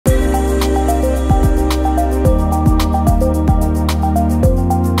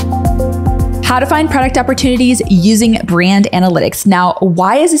How to find product opportunities using brand analytics. Now,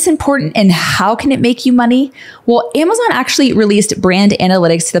 why is this important and how can it make you money? Well, Amazon actually released brand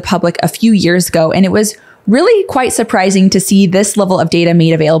analytics to the public a few years ago, and it was really quite surprising to see this level of data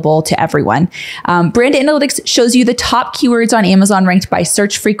made available to everyone. Brand analytics shows you the top keywords on Amazon ranked by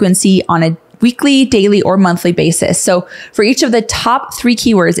search frequency on a weekly, daily, or monthly basis. So for each of the top 3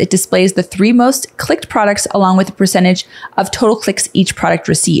 keywords, it displays the 3 most clicked products along with the percentage of total clicks each product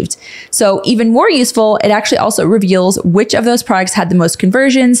received. So even more useful, it actually also reveals which of those products had the most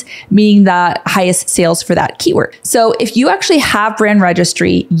conversions, meaning the highest sales for that keyword. So if you actually have brand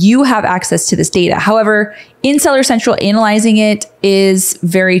registry, you have access to this data. However, in Seller Central, analyzing it is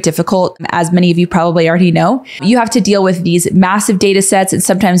very difficult, as many of you probably already know. You have to deal with these massive data sets and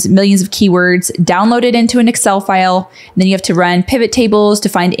sometimes millions of keywords, download it into an Excel file, and then you have to run pivot tables to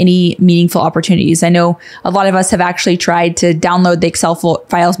find any meaningful opportunities. I know a lot of us have actually tried to download the Excel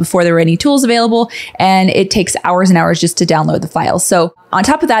files before there were any tools available, and it takes hours and hours just to download the files. So on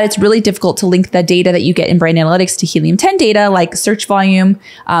top of that, it's really difficult to link the data that you get in brand analytics to Helium 10 data like search volume.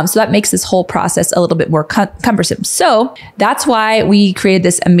 So that makes this whole process a little bit more cumbersome. So that's why we created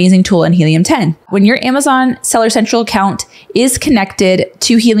this amazing tool in Helium 10. When your Amazon Seller Central account is connected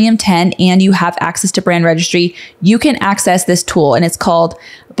to Helium 10 and you have access to brand registry, you can access this tool, and it's called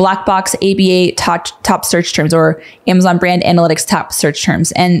Black Box ABA top search terms, or Amazon Brand Analytics top search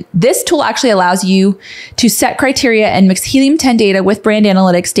terms. And this tool actually allows you to set criteria and mix Helium 10 data with brand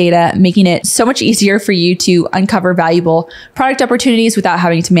analytics data, making it so much easier for you to uncover valuable product opportunities without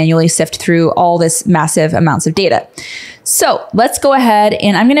having to manually sift through all this massive amounts of data. So let's go ahead,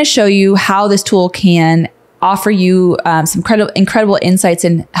 and I'm going to show you how this tool can offer you some incredible insights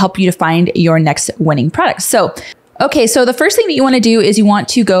and help you to find your next winning product. Okay, so the first thing that you want to do is you want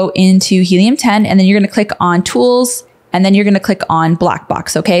to go into Helium 10, and then you're going to click on Tools, and then you're going to click on Black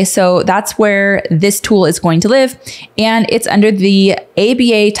Box. Okay, so that's where this tool is going to live, and it's under the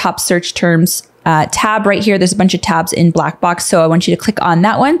ABA Top Search Terms tab right here. There's a bunch of tabs in Black Box, so I want you to click on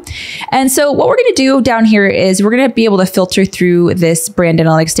that one. And so what we're going to do down here is we're going to be able to filter through this brand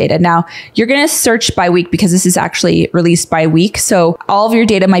analytics data. Now, you're going to search by week because this is actually released by week. So all of your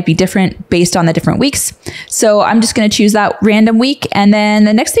data might be different based on the different weeks. So I'm just going to choose that random week. And then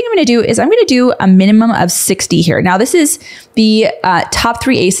the next thing I'm going to do is I'm going to do a minimum of 60 here. Now, this is the top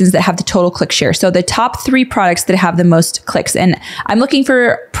 3 ASINs that have the total click share. So the top 3 products that have the most clicks. And I'm looking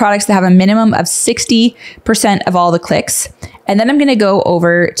for products that have a minimum of 60% of all the clicks. And then I'm going to go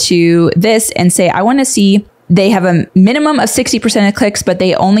over to this and say, I want to see they have a minimum of 60% of clicks, but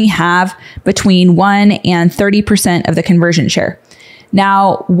they only have between 1 and 30% of the conversion share.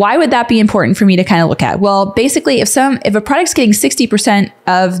 Now, why would that be important for me to kind of look at? Well, basically, if a product's getting 60%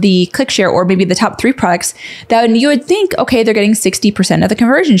 of the click share, or maybe the top 3 products, then you would think, okay, they're getting 60% of the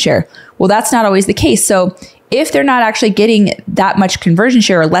conversion share. Well, that's not always the case. So if they're not actually getting that much conversion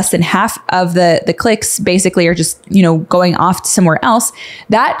share, or less than half of the clicks basically are just, going off to somewhere else,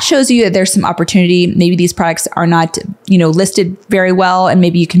 that shows you that there's some opportunity. Maybe these products are not, listed very well, and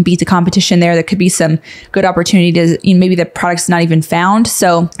maybe you can beat the competition there. There could be some good opportunity to, maybe the product's not even found.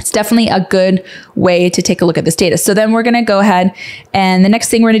 So it's definitely a good way to take a look at this data. So then we're going to go ahead, and the next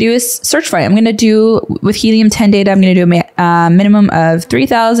thing we're going to do is search for it. I'm going to do, with Helium 10 data, I'm going to do a minimum of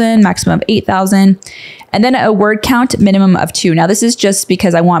 3,000, maximum of 8,000. And then a word count minimum of 2. Now, this is just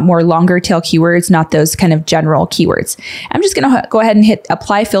because I want more longer tail keywords, not those kind of general keywords. I'm just going to go ahead and hit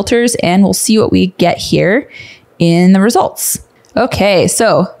apply filters, and we'll see what we get here in the results. Okay,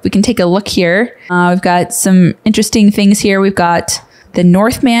 so we can take a look here. We've got some interesting things here. We've got the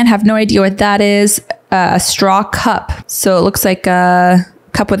Northman, have no idea what that is. A straw cup. So it looks like a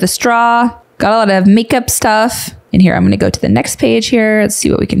cup with a straw. Got a lot of makeup stuff. In here, I'm going to go to the next page here. Let's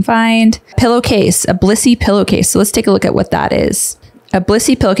see what we can find. Pillowcase, a Blissy pillowcase. So let's take a look at what that is. A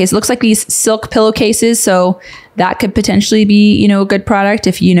Blissy pillowcase. It looks like these silk pillowcases. So that could potentially be, a good product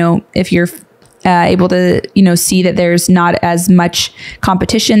if you're able to, see that there's not as much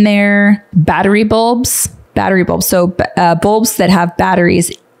competition there. Battery bulbs. So bulbs that have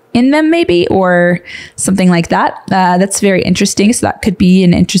batteries in them, maybe, or something like that. That's very interesting. So that could be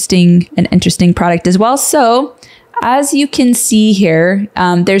an interesting product as well. So as you can see here,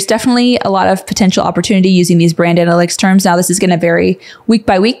 there's definitely a lot of potential opportunity using these brand analytics terms. Now, this is going to vary week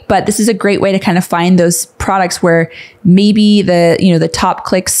by week, but this is a great way to kind of find those products where maybe the top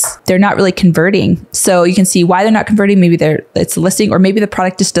clicks, they're not really converting. So you can see why they're not converting. Maybe it's a listing, or maybe the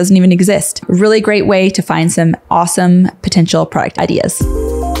product just doesn't even exist. A really great way to find some awesome potential product ideas.